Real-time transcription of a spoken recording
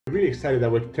really excited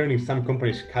that we're turning some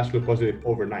companies cash flow positive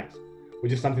overnight,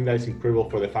 which is something that is incredible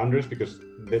for the founders because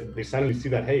they suddenly see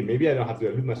that, hey, maybe I don't have to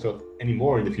dilute myself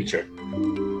anymore in the future.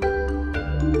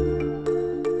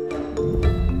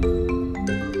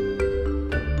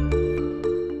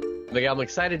 Miguel, I'm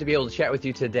excited to be able to chat with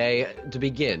you today. To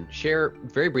begin, share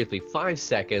very briefly, 5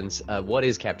 seconds, what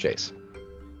is Capchase?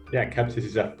 Yeah, Capchase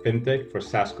is a fintech for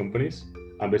SaaS companies.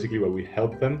 And basically what we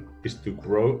help them is to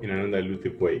grow in an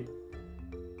undiluted way.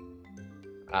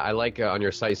 I like on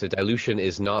your site, so dilution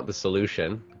is not the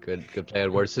solution. Good play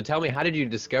on words. So tell me, how did you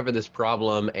discover this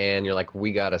problem and you're like,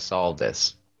 we got to solve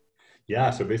this?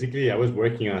 Yeah, so basically I was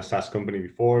working on a SaaS company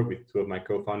before with two of my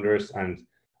co-founders, and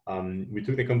we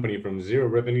took the company from 0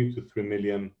 revenue to 3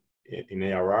 million in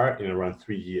ARR in around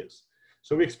 3 years.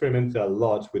 So we experimented a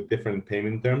lot with different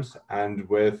payment terms and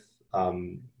with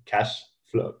cash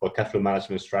flow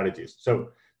management strategies.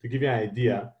 So to give you an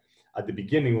idea, at the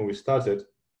beginning when we started,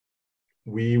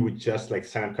 we would just like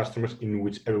sign up customers in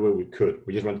whichever way we could.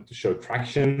 We just wanted to show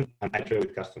traction and iterate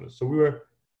with customers. So we were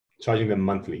charging them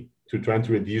monthly to try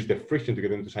to reduce the friction to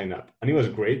get them to sign up. And it was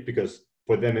great because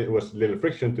for them, it was little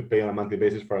friction to pay on a monthly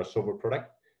basis for our software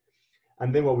product.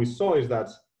 And then what we saw is that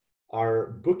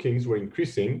our bookings were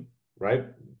increasing, right?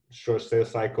 Short sales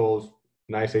cycles,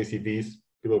 nice ACVs,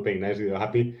 people were paying nicely, they were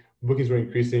happy. Bookings were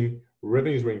increasing,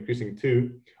 revenues were increasing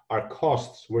too. Our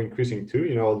costs were increasing too,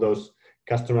 you know, all those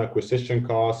customer acquisition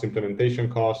costs, implementation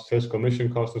costs, sales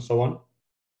commission costs, and so on.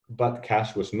 But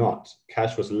cash was not.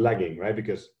 Cash was lagging, right?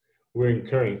 Because we're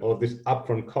incurring all of this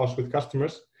upfront cost with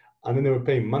customers, and then they were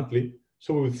paying monthly.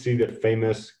 So we would see the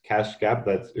famous cash gap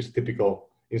that is typical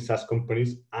in SaaS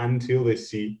companies until they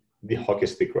see the hockey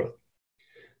stick growth.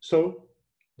 So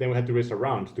then we had to raise a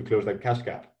round to close that cash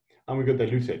gap, and we got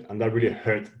diluted, and that really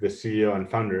hurt the CEO and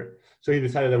founder. So he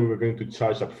decided that we were going to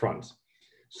charge up front.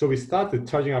 So we started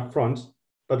charging up front,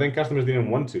 but then customers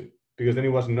didn't want to because then it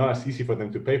was not as easy for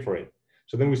them to pay for it.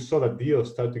 So then we saw that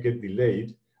deals start to get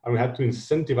delayed, and we had to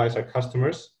incentivize our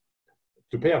customers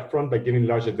to pay up front by giving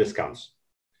larger discounts,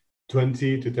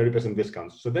 20 to 30%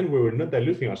 discounts. So then we were not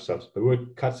diluting ourselves, but we were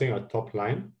cutting our top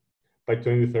line by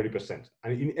 20 to 30%.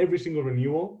 And in every single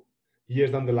renewal,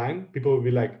 years down the line, people will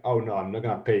be like, oh no, I'm not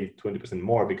going to pay 20%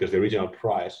 more because the original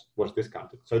price was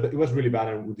discounted. So it was really bad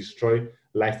and would destroy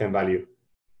lifetime value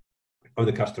of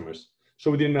the customers.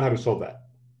 So we didn't know how to solve that.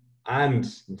 And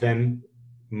then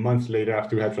months later,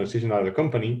 after we had transitioned out of the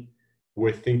company,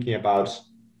 we're thinking about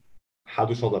how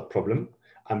to solve that problem.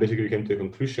 And basically we came to the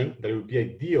conclusion that it would be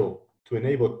ideal to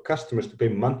enable customers to pay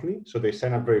monthly. So they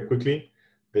sign up very quickly.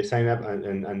 They sign up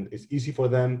and it's easy for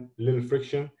them, little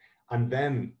friction, and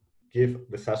then give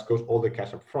the SaaS codes all the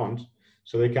cash up front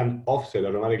so they can offset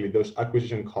automatically those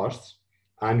acquisition costs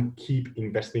and keep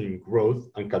investing in growth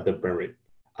and cut their burn rate.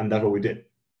 And that's what we did.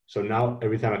 So now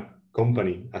every time a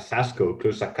company, a SaaS code,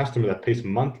 closes a customer that pays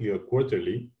monthly or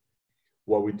quarterly,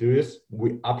 what we do is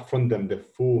we upfront them the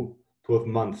full 12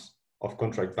 months of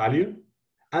contract value,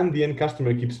 and the end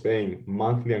customer keeps paying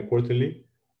monthly and quarterly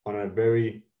on a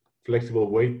very flexible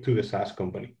way to the SaaS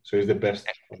company. So it's the best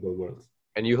of both worlds.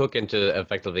 And you hook into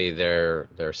effectively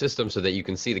their system so that you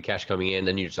can see the cash coming in,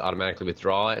 then you just automatically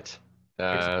withdraw it.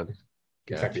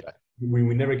 Exactly. We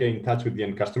never get in touch with the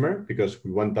end customer because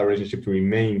we want that relationship to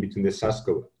remain between the SaaS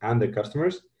code and the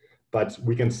customers. But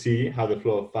we can see how the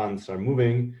flow of funds are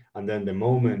moving. And then the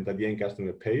moment that the end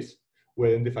customer pays, we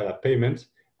identify that payment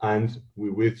and we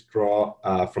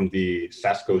withdraw from the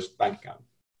SaaS code's bank account.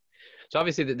 So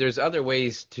obviously there's other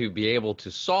ways to be able to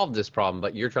solve this problem,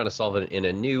 but you're trying to solve it in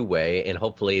a new way and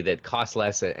hopefully that costs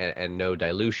less and no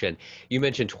dilution. You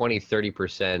mentioned 20,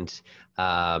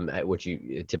 30%, which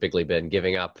you typically been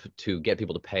giving up to get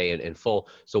people to pay in full.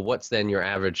 So what's then your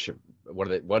average,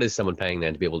 what is someone paying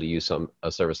then to be able to use a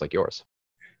service like yours?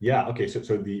 Yeah, okay. So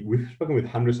we've spoken with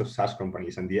hundreds of SaaS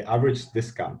companies and the average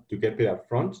discount to get paid up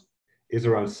front is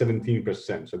around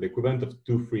 17%. So the equivalent of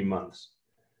 2 free months.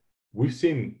 We've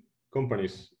seen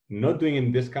companies not doing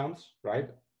any discounts, right?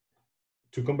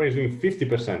 To companies doing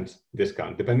 50%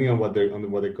 discount, depending on what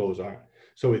their goals are.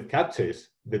 So with Capchase,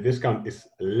 the discount is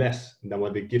less than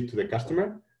what they give to the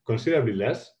customer, considerably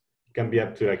less. It can be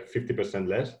up to like 50%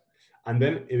 less. And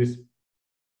then it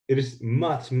is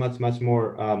much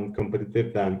more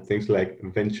competitive than things like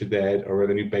venture debt or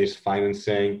revenue-based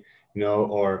financing, you know,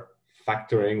 or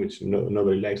factoring, which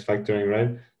nobody likes factoring,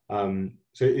 right?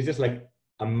 So it's just like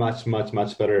a much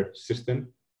better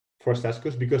system for SaaS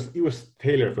codes because it was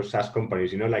tailored for SaaS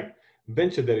companies. You know, like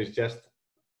venture debt is just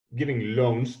giving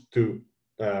loans to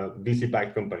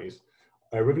VC-backed companies.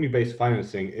 Revenue-based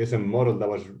financing is a model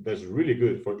that's really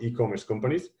good for e-commerce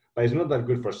companies, but it's not that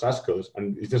good for SaaS codes.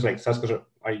 And it's just like SaaS codes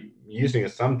are using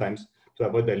it sometimes to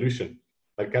avoid dilution.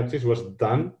 But Capchase was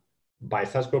done by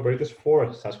SaaS operators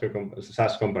for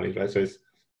SaaS companies, right? So it's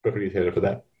perfectly tailored for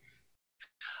that.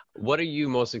 What are you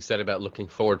most excited about looking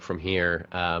forward from here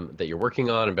that you're working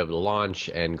on and be able to launch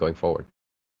and going forward?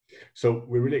 So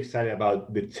we're really excited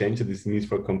about the change that this means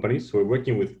for companies. So we're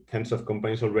working with tens of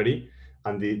companies already,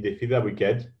 and the feedback we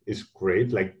get is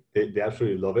great. Like they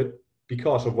absolutely love it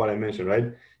because of what I mentioned,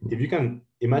 right? If you can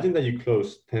imagine that you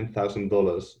close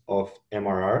 $10,000 of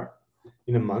MRR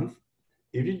in a month,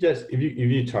 if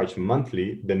you charge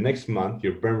monthly, the next month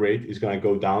your burn rate is going to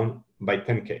go down by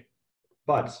 10K.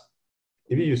 But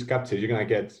if you use Capchase, you're going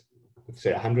to get, let's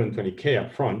say, 120K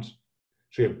up front.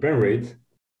 So your burn rate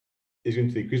is going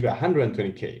to decrease by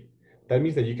 120K. That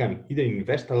means that you can either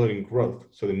invest a lot in growth,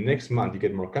 so the next month you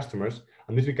get more customers,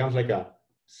 and this becomes like a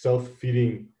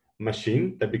self-feeding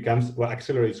machine that becomes what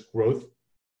accelerates growth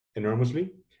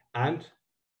enormously. And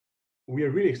we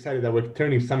are really excited that we're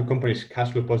turning some companies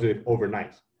cash flow positive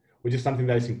overnight, which is something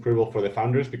that is incredible for the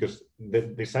founders because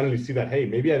they suddenly see that, hey,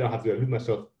 maybe I don't have to dilute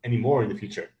myself anymore in the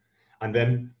future. And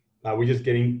then we're just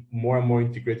getting more and more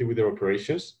integrated with their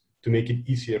operations to make it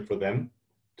easier for them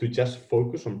to just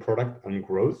focus on product and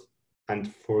growth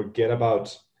and forget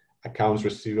about accounts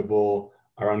receivable,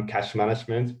 around cash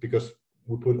management, because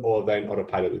we put all of that in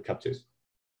autopilot with Capchase.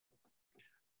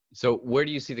 So where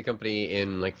do you see the company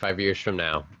in like 5 years from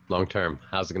now, long term?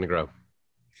 How's it going to grow?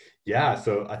 Yeah,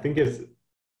 so I think it's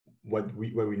what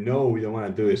we know we don't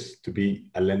want to do is to be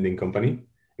a lending company.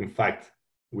 In fact,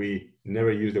 we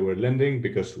never use the word lending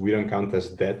because we don't count as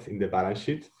debt in the balance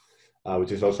sheet,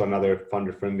 which is also another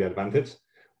founder-friendly advantage.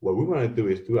 What we want to do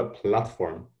is do a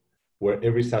platform where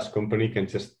every SaaS company can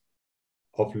just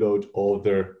offload all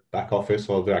their back office,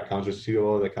 all their accounts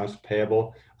receivable, the accounts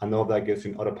payable, and all that gets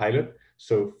in autopilot.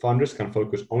 So founders can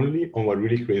focus only on what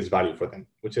really creates value for them,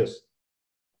 which is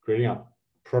creating a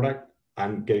product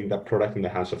and getting that product in the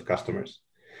hands of customers.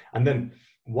 And then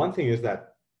one thing is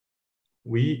that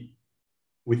we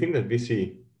think that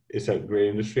VC is a great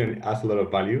industry and it adds a lot of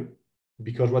value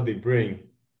because what they bring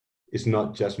is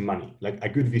not just money. Like a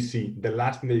good VC, the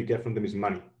last thing that you get from them is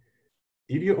money.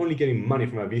 If you're only getting money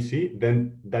from a VC,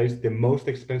 then that is the most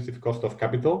expensive cost of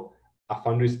capital a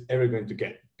founder is ever going to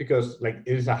get because like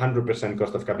it is 100%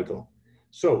 cost of capital.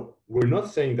 So we're not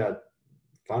saying that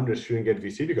founders shouldn't get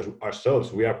VC because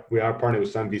ourselves, we are partnered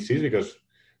with some VCs because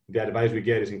the advice we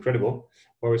get is incredible.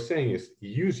 What we're saying is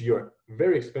use your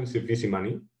very expensive VC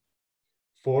money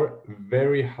for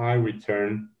very high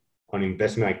return on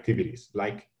investment activities,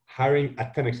 like hiring a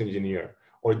 10x engineer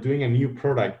or doing a new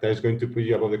product that is going to put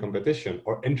you above the competition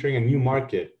or entering a new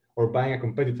market or buying a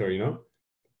competitor, you know?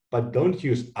 But don't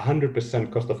use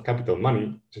 100% cost of capital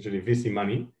money, essentially VC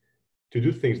money, to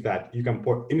do things that you can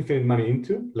pour infinite money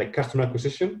into, like customer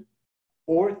acquisition,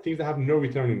 or things that have no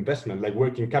return on investment, like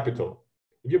working capital.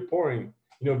 If you're pouring,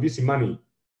 VC money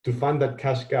to fund that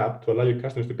cash gap to allow your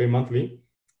customers to pay monthly,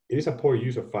 it is a poor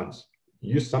use of funds.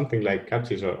 Use something like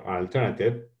Capchase or an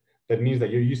alternative. That means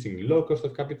that you're using low cost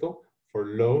of capital for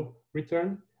low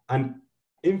return and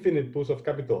infinite pools of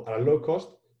capital at a low cost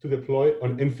to deploy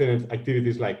on infinite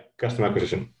activities like customer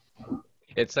acquisition.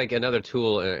 It's like another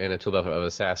tool in a toolbelt of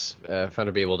a SaaS founder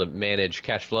to be able to manage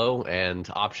cash flow and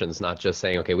options, not just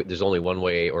saying, okay, there's only one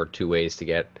way or two ways to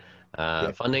get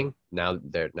funding. Now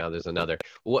there's another.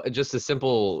 Just a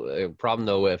simple problem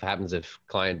though, if happens if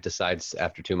client decides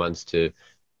after 2 months to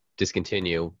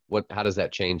discontinue, how does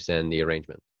that change then the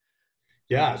arrangement?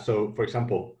 Yeah. So for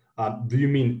example, do you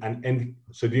mean an end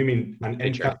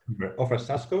customer of our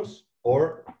SaaS codes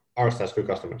or our SaaS code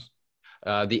customers?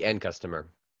 The end customer.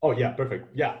 Oh yeah,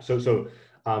 perfect. Yeah. So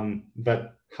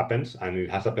that happens, and it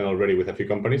has happened already with a few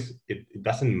companies. It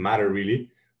doesn't matter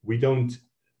really. We don't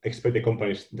expect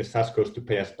the SaaS codes to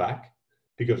pay us back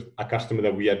because a customer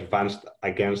that we advanced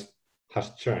against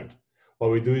has churned.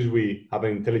 What we do is we have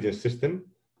an intelligent system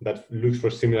that looks for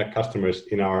similar customers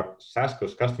in our SaaS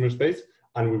codes customer space,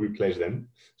 and we replace them.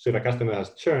 So if a customer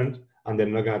has churned and they're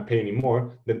not going to pay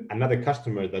anymore, then another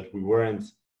customer that we weren't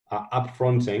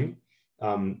upfronting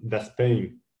that's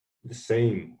paying the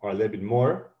same or a little bit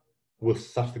more will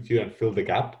substitute and fill the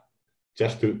gap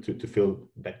just to fill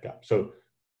that gap. So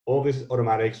all this is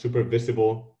automatic, super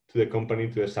visible to the company,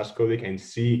 to the SaaS code. They can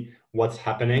see what's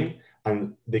happening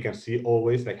and they can see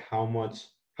always like how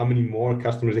many more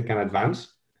customers they can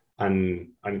advance. And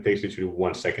it takes literally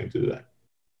 1 second to do that.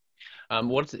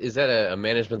 Is that a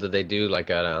management that they do like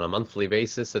on a monthly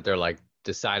basis that they're like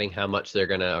deciding how much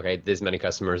they're okay, this many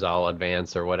customers I'll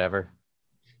advance or whatever?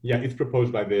 Yeah, it's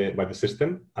proposed by the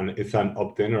system and it's an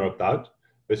opt-in or opt-out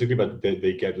basically, but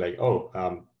they get like,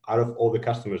 out of all the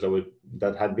customers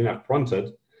that had been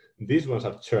upfronted, these ones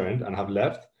have churned and have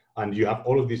left, and you have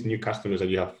all of these new customers that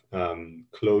you have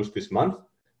closed this month.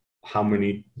 How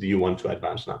many do you want to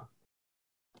advance now?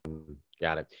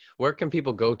 Got it. Where can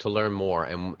people go to learn more?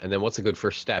 And then what's a good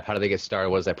first step? How do they get started?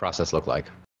 What does that process look like?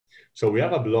 So we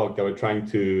have a blog that we're trying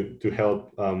to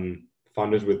help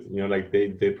founders with, like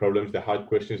the problems, the hard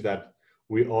questions that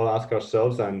we all ask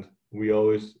ourselves, and we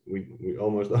almost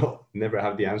never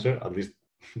have the answer, at least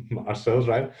ourselves,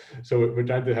 right? So we're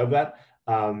trying to help that.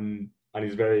 And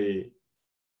it's very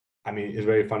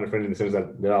founder friendly in the sense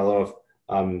that there are a lot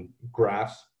of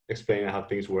graphs explaining how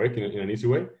things work in an easy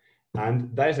way.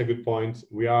 And that is a good point.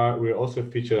 We're also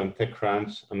featured on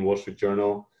TechCrunch and Wall Street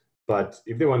Journal. But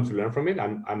if they want to learn from it,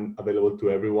 I'm available to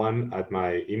everyone at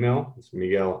my email. It's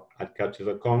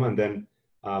miguel@capchase.com. And then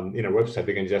in our website,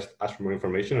 they can just ask for more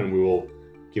information, and we will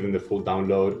give them the full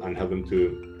download and help them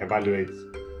to evaluate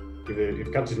if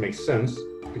Capchase makes sense,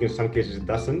 because in some cases it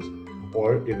doesn't,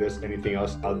 or if there's anything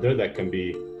else out there that can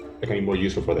be more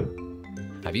useful for them.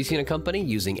 Have you seen a company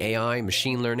using AI,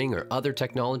 machine learning, or other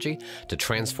technology to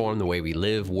transform the way we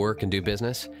live, work, and do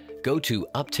business? Go to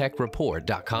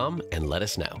uptechreport.com and let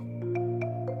us know.